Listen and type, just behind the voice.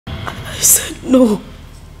said no.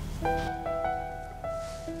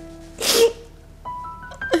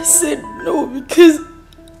 I said no because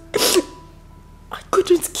I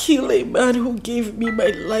couldn't kill a man who gave me my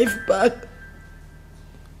life back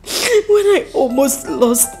when I almost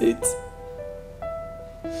lost it.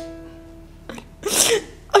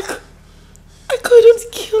 I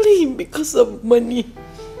couldn't kill him because of money.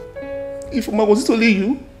 If Mama, was it only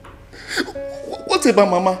you? What about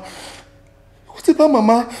Mama? What about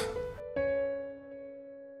Mama?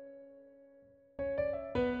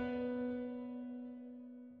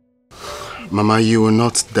 Mama, you will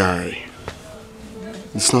not die.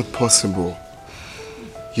 It's not possible.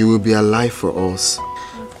 You will be alive for us.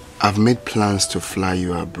 I've made plans to fly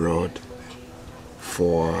you abroad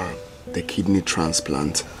for the kidney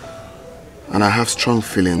transplant. And I have strong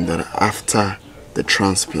feeling that after the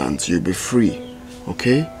transplant, you'll be free,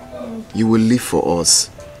 okay? You will live for us.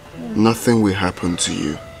 Nothing will happen to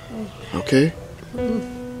you, okay?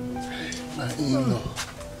 My in-law,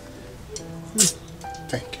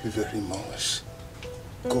 thank you very much.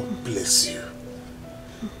 God bless you.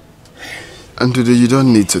 And today you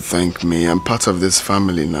don't need to thank me. I'm part of this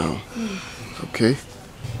family now, okay?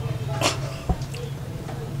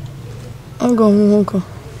 Uncle.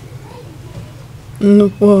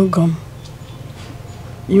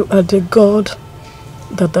 You are the God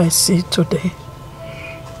that I see today.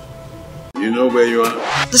 You know where you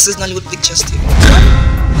are? This is Nollywood Pictures TV.